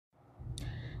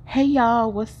Hey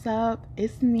y'all, what's up?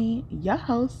 It's me, your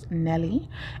host, Nelly,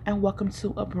 and welcome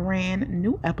to a brand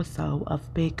new episode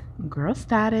of Big Girl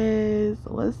Status.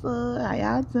 What's up? How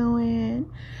y'all doing?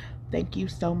 Thank you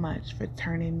so much for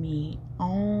turning me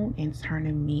on and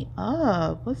turning me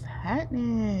up. What's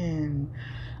happening?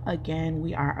 Again,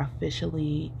 we are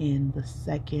officially in the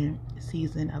second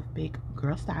season of Big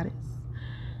Girl Status.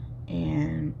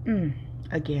 And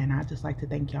again, I'd just like to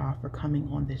thank y'all for coming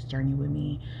on this journey with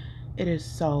me. It is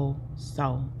so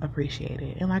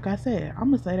appreciated. And like I said,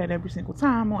 I'm going to say that every single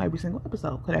time on every single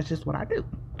episode because that's just what I do.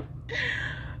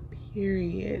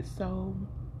 Period. So,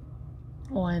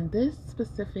 on this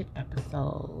specific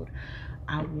episode,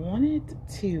 I wanted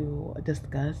to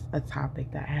discuss a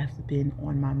topic that has been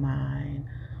on my mind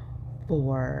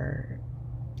for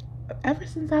ever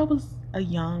since I was a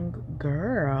young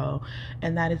girl,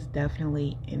 and that is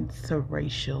definitely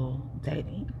interracial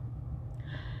dating.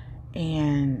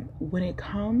 And when it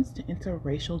comes to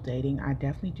interracial dating, I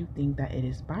definitely do think that it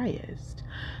is biased.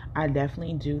 I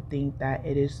definitely do think that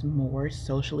it is more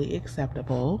socially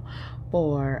acceptable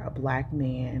for a black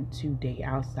man to date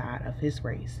outside of his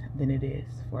race than it is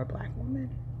for a black woman.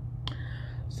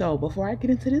 So before I get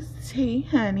into this tea,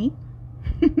 honey,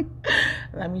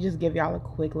 let me just give y'all a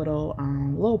quick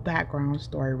little background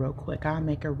story real quick. I'll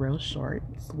make it real short,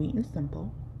 sweet, and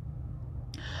simple.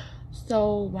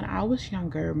 So when I was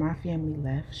younger, my family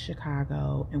left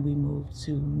Chicago and we moved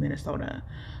to Minnesota.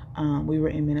 We were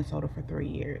in Minnesota for 3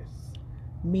 years.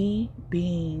 Me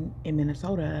being in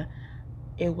Minnesota,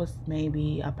 it was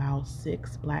maybe about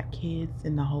 6 black kids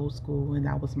in the whole school, and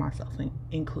that was myself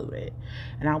included.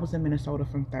 And I was in Minnesota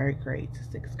from 3rd grade to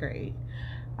 6th grade.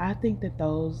 I think that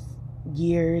those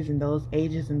years and those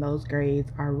ages and those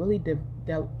grades are really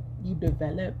you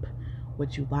develop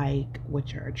what you like,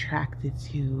 what you're attracted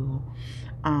to.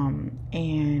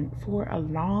 And for a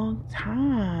long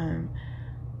time,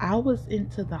 I was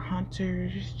into the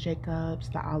Hunters, Jacobs,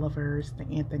 the Olivers, the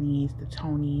Anthonys, the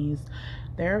Tonys.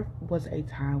 There was a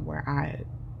time where I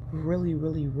really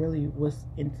was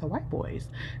into white boys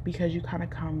because you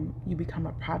become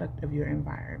a product of your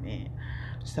environment.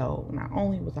 So not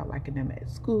only was I liking them at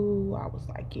school, I was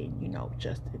liking,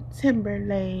 Justin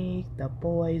Timberlake, the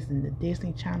boys in the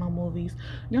Disney Channel movies.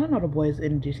 Y'all know the boys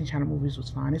in the Disney Channel movies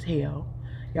was fine as hell.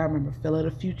 Y'all remember Phil of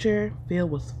the Future? Phil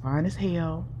was fine as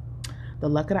hell. The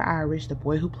Luck of the Irish, the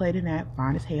boy who played in that,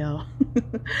 fine as hell.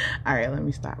 All right, let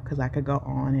me stop because I could go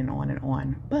on and on and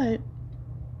on. But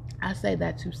I say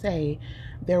that to say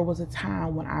there was a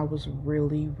time when I was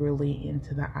really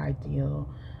into the ideal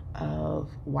of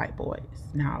white boys.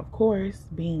 Now, of course,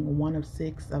 being one of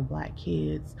 6 of black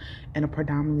kids in a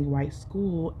predominantly white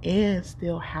school and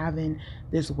still having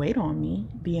this weight on me,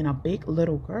 being a big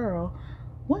little girl,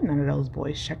 wasn't none of those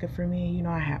boys checking for me.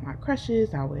 I had my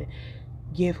crushes. I would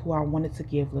give who I wanted to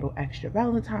give little extra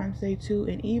Valentine's Day to,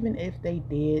 and even if they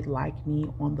did like me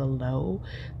on the low,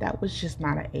 that was just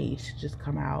not an age to just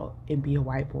come out and be a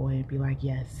white boy and be like,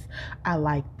 yes, I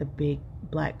like the big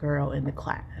black girl in the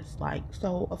class.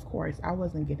 So of course I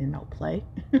wasn't getting no play.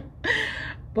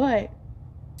 But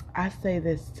I say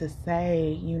this to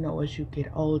say, as you get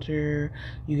older,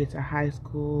 you get to high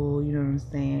school, you know what I'm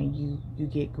saying, you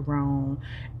get grown,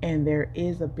 and there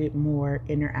is a bit more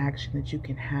interaction that you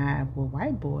can have with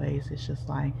white boys. It's just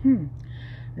like,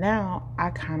 now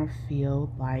I kind of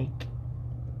feel like,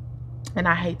 and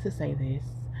I hate to say this,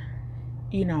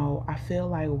 I feel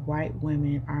like white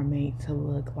women are made to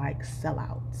look like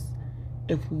sellouts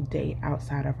if we date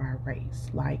outside of our race.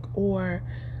 Or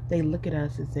they look at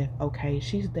us as if, okay,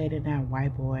 she's dating that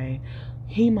white boy,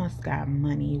 he must got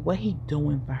money, what he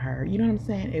doing for her? You know what I'm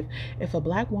saying? If a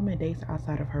black woman dates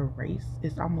outside of her race,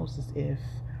 it's almost as if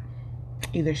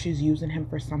either she's using him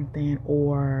for something,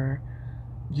 or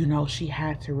she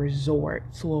had to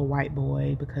resort to a white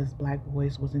boy because black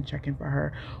boys wasn't checking for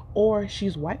her, or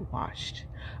she's whitewashed.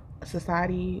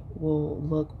 Society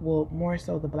will more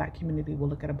so the black community will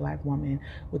look at a black woman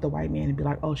with a white man and be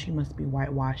like, oh, she must be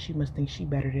whitewashed, she must think she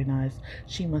better than us,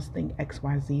 she must think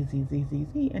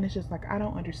XYZZZZZ. And it's just like, I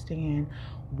don't understand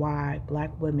why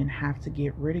black women have to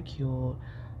get ridiculed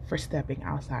for stepping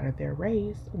outside of their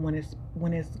race when it's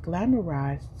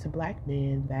glamorized to black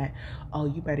men that, oh,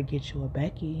 you better get you a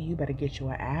Becky, you better get you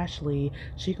a Ashley,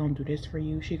 she gonna do this for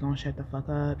you, she gonna shut the fuck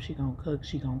up, she gonna cook,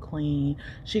 she gonna clean,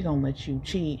 she gonna let you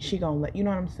cheat, she gonna let, you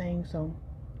know what I'm saying? So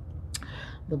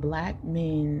the black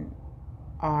men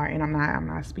are, and I'm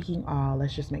not speaking all,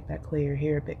 let's just make that clear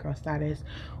here at Big Girl Status.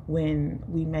 When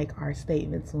we make our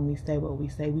statements, when we say what we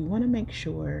say, we want to make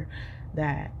sure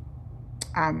that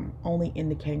I'm only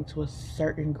indicating to a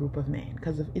certain group of men,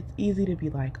 because if it's easy to be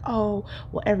like, oh,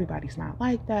 well, everybody's not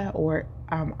like that, or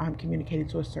I'm communicating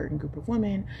to a certain group of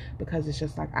women, because it's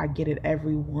just like, I get it,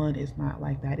 everyone is not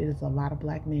like that. It is a lot of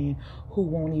black men who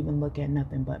won't even look at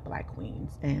nothing but black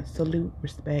queens. And salute,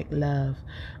 respect, love.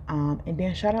 And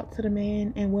then shout out to the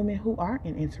men and women who are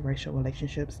in interracial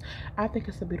relationships. I think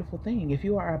it's a beautiful thing. If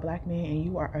you are a black man and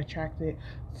you are attracted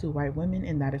to white women,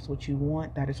 and that is what you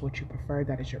want, that is what you prefer,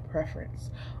 that is your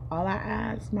preference, all I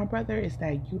ask, my brother, is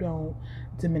that you don't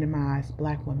minimize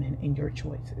black women in your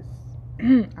choices.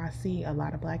 I see a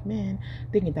lot of black men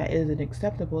thinking that it isn't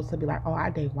acceptable to be like, oh, I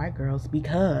date white girls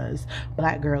because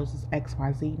black girls is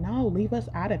XYZ. No, leave us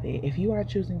out of it. If you are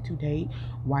choosing to date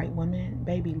white women,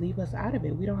 baby, leave us out of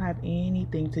it. We don't have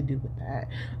anything to do with that.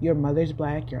 Your mother's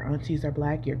black, your aunties are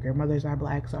black, your grandmothers are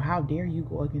black. So how dare you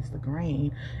go against the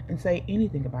grain and say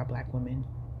anything about black women?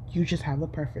 You just have a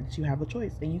preference. You have a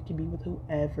choice, and you can be with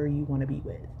whoever you want to be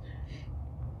with.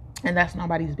 And that's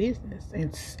nobody's business.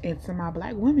 And to my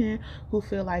black women who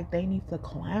feel like they need to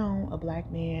clown a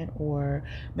black man or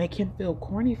make him feel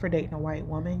corny for dating a white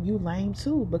woman, you lame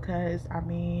too. Because, I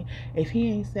mean, if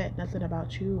he ain't said nothing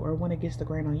about you or when it gets the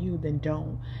grain on you, then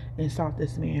don't insult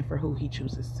this man for who he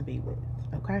chooses to be with.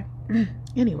 Okay?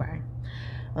 Anyway,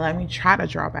 let me try to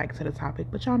draw back to the topic,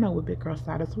 but y'all know with big girl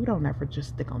status, we don't ever just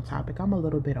stick on topic. I'm a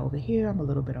little bit over here, I'm a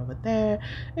little bit over there.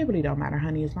 It really don't matter,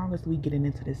 honey, as long as we getting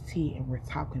into this tea and we're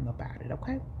talking about it,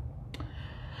 okay?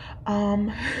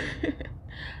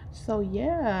 So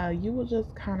yeah, you will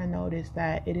just kind of notice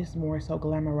that it is more so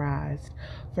glamorized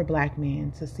for black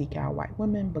men to seek out white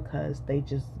women because they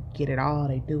just get it all,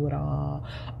 they do it all.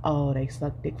 Oh, they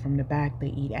suck dick from the back, they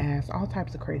eat ass, all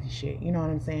types of crazy shit, you know what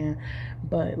I'm saying?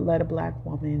 But let a black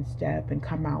woman step and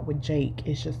come out with Jake,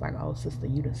 it's just like, oh sister,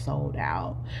 you done sold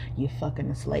out, you fucking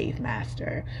a slave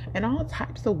master, and all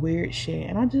types of weird shit.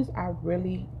 And I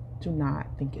really do not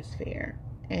think it's fair.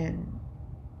 And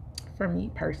for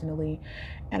me personally,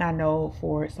 and I know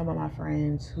for some of my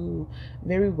friends who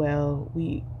very well,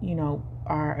 we,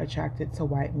 are attracted to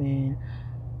white men,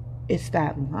 it's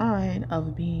that line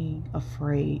of being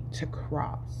afraid to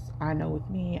cross. I know with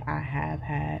me, I have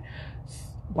had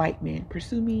white men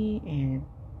pursue me, and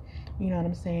you know what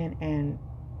I'm saying, and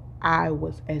I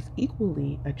was as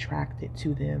equally attracted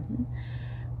to them,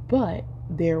 but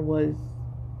there was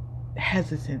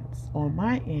hesitance on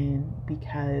my end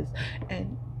because,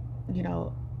 and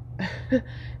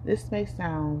this may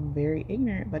sound very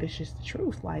ignorant, but it's just the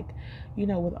truth. Like,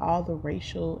 with all the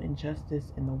racial injustice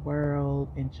in the world,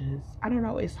 and just, I don't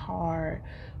know, it's hard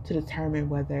to determine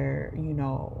whether,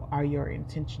 are your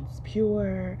intentions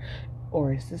pure,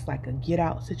 or is this like a get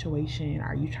out situation?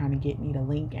 Are you trying to get me to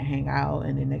link and hang out,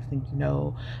 and the next thing you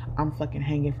know, I'm fucking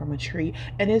hanging from a tree?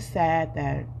 And it's sad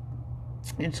that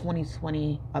in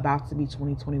 2020, about to be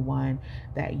 2021,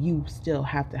 that you still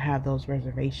have to have those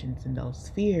reservations and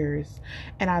those fears.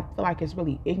 And I feel like it's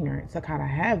really ignorant to kind of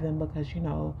have them, because you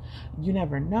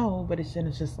never know. But it's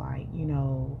just like,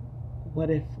 what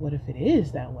if it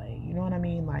is that way? You know what I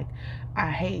mean? Like,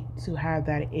 I hate to have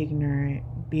that ignorant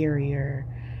barrier,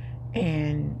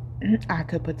 and I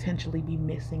could potentially be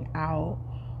missing out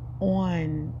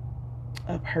on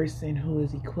a person who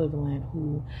is equivalent,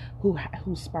 who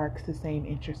sparks the same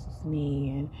interests as me,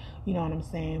 and you know what I'm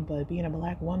saying. But being a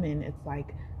black woman, it's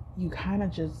like you kind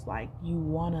of just like, you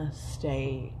want to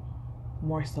stay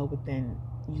more so within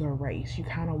your race. You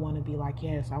kind of want to be like,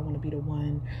 yes, I want to be the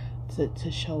one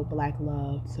to show black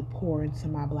love, to pour into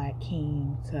my black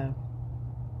king, to,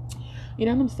 you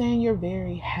know what I'm saying. You're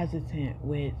very hesitant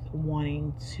with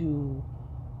wanting to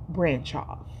branch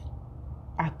off.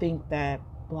 I think that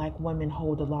black women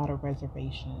hold a lot of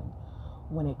reservation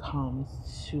when it comes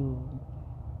to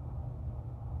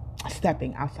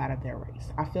stepping outside of their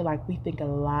race. I feel like we think a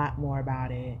lot more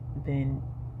about it than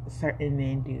certain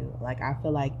men do. Like, I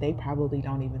feel like they probably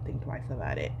don't even think twice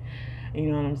about it. You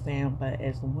know what I'm saying? But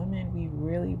as women, we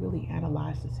really, really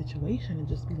analyze the situation and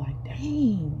just be like,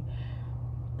 dang,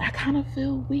 I kind of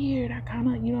feel weird. I kind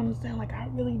of, you know what I'm saying? Like, I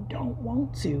really don't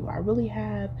want to. I really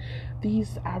have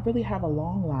a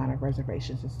long line of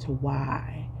reservations as to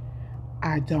why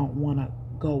I don't want to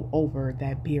go over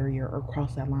that barrier or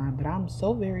cross that line. But I'm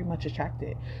so very much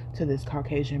attracted to this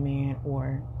Caucasian man,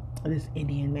 or this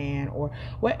Indian man, or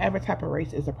whatever type of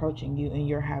race is approaching you, and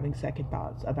you're having second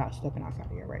thoughts about stepping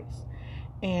outside of your race.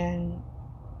 And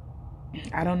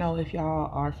I don't know if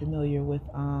y'all are familiar with,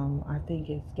 I think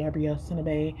it's Gabrielle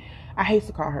Sidibe. I hate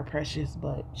to call her Precious,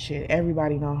 but shit,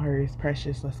 everybody know her as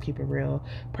Precious. Let's keep it real.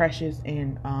 Precious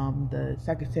in the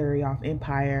Secretary of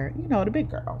Empire, the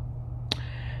big girl.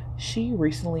 she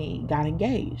recently got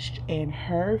engaged, and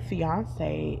her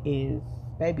fiance is,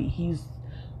 baby, he's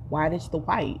white as the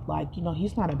white. Like,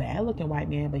 he's not a bad looking white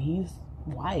man, but he's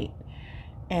white.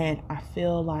 And I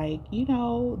feel like,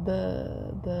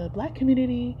 the black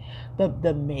community,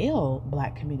 the male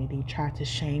black community tried to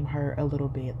shame her a little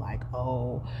bit, like,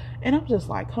 oh, and I'm just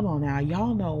like, come on now,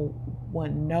 y'all know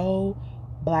what no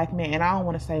black man, and I don't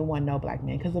want to say one no black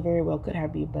man, because it very well could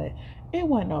have been, but it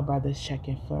wasn't no brothers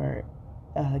checking for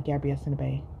Gabrielle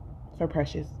Sidibe, for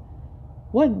Precious.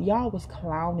 When y'all was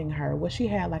clowning her, when she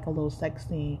had like a little sex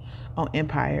scene on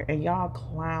Empire, and y'all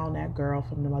clown that girl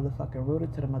from the motherfucking rooter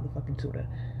to the motherfucking tutor,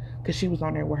 because she was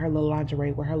on there with her little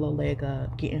lingerie, with her little leg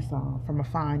up, getting some from a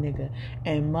fine nigga,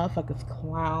 and motherfuckers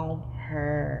clown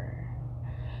her.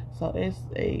 So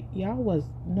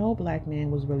no black man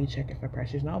was really checking for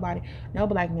Precious. No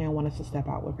black man wanted to step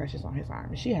out with Precious on his arm.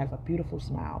 And she has a beautiful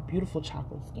smile, beautiful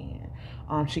chocolate skin.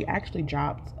 She actually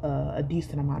dropped a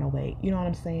decent amount of weight. You know what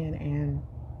I'm saying? And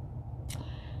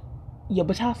yeah,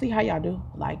 but y'all see how y'all do?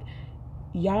 Like,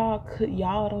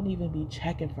 y'all don't even be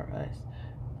checking for us.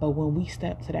 But when we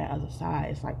step to that other side,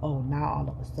 it's like, oh, now all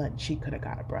of a sudden she could have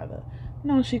got a brother.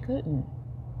 No, she couldn't.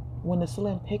 When the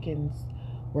slim pickings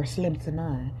were slim to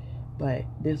none. But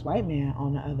this white man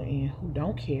on the other end, who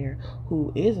don't care,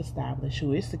 who is established,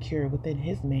 who is secure within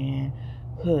his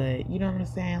manhood, you know what I'm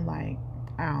saying? Like,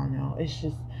 I don't know. It's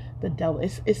just the double.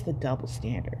 It's the double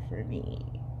standard for me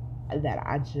that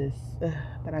I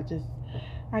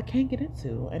can't get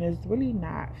into, and it's really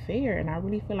not fair. And I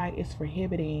really feel like it's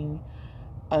prohibiting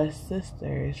us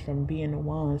sisters from being the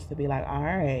ones to be like, all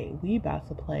right, we about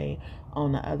to play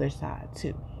on the other side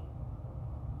too.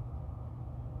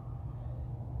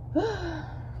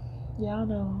 Y'all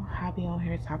know I be on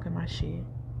here talking my shit.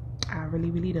 I really,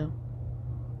 really do.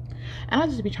 And I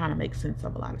just be trying to make sense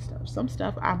of a lot of stuff. Some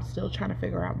stuff I'm still trying to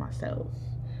figure out myself.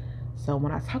 So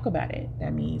when I talk about it,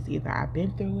 that means either I've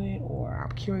been through it, or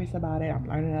I'm curious about it, I'm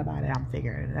learning about it, I'm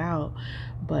figuring it out.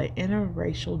 But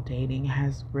interracial dating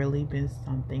has really been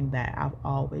something that I've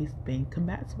always been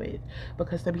combative with.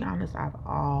 Because to be honest, I've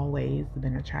always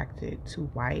been attracted to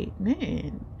white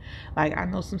men. Like, I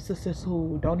know some sisters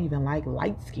who don't even like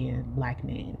light-skinned black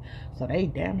men. So they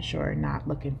damn sure not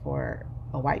looking for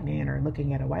a white man or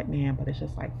looking at a white man. But it's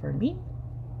just like, for me,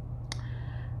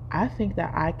 I think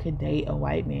that I could date a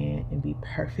white man and be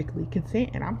perfectly content.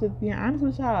 And I'm just being honest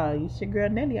with y'all. You your girl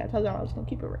Nelly. I told y'all I was going to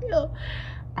keep it real.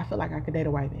 I feel like I could date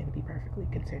a white man and be perfectly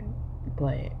content.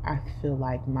 But I feel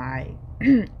like my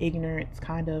ignorance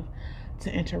kind of to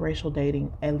interracial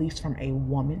dating, at least from a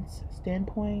woman's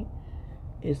standpoint,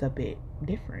 is a bit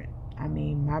different. I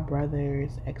mean, my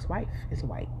brother's ex-wife is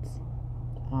white.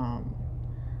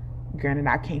 Granted,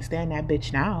 I can't stand that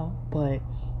bitch now, but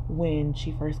when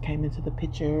she first came into the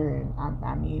picture, and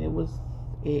I mean, it worked.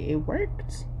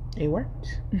 It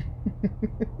worked.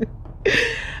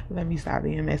 Let me stop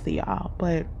being messy, y'all.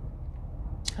 But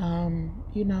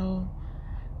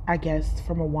I guess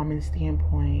from a woman's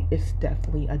standpoint, it's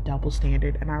definitely a double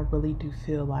standard, and I really do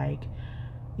feel like,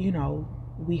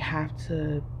 we have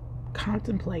to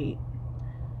contemplate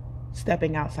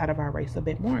stepping outside of our race a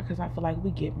bit more, because I feel like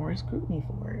we get more scrutiny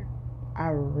for it. I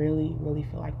really, really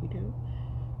feel like we do.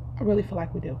 I really feel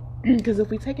like we do. Because if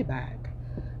we take it back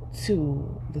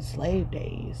to the slave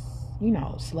days,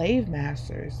 slave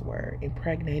masters were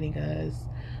impregnating us,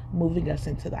 moving us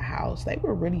into the house. They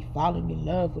were really falling in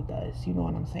love with us, you know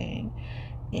what I'm saying?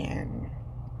 And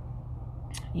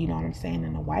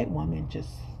and a white woman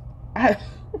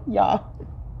y'all,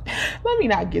 let me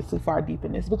not get too far deep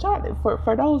in this, but y'all,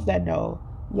 for those that know,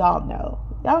 y'all know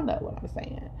what I'm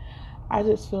saying. I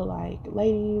just feel like,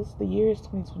 ladies, the year is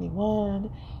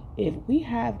 2021. If we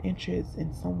have interest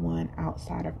in someone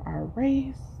outside of our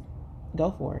race,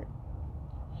 go for it.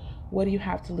 What do you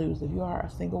have to lose? If you are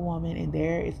a single woman and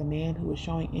there is a man who is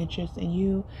showing interest in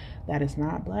you that is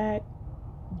not black,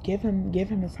 give him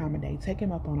the time of day. Take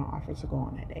him up on an offer to go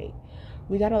on that date.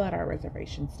 We got to let our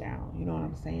reservations down, you know what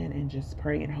I'm saying? And just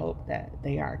pray and hope that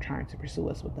they are trying to pursue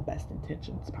us with the best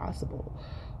intentions possible,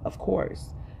 of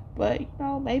course. But,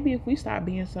 maybe if we stop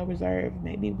being so reserved,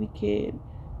 maybe we could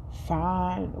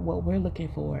find what we're looking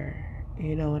for.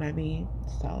 You know what I mean?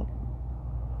 So,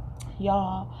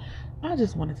 y'all, I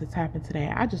just wanted to tap into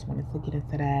that. I just wanted to get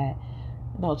into that.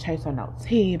 No chase or no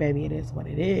tea, baby. It is what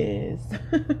it is.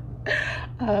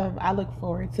 I look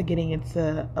forward to getting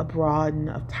into a broaden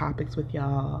of topics with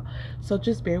y'all. So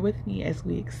just bear with me as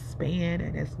we expand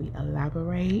and as we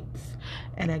elaborate.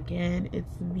 And again,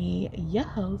 it's me, your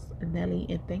host, Nelly.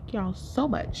 And thank y'all so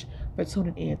much for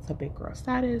tuning in to Big Girl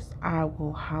Status. I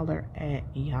will holler at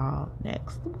y'all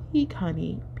next week,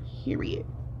 honey. Period.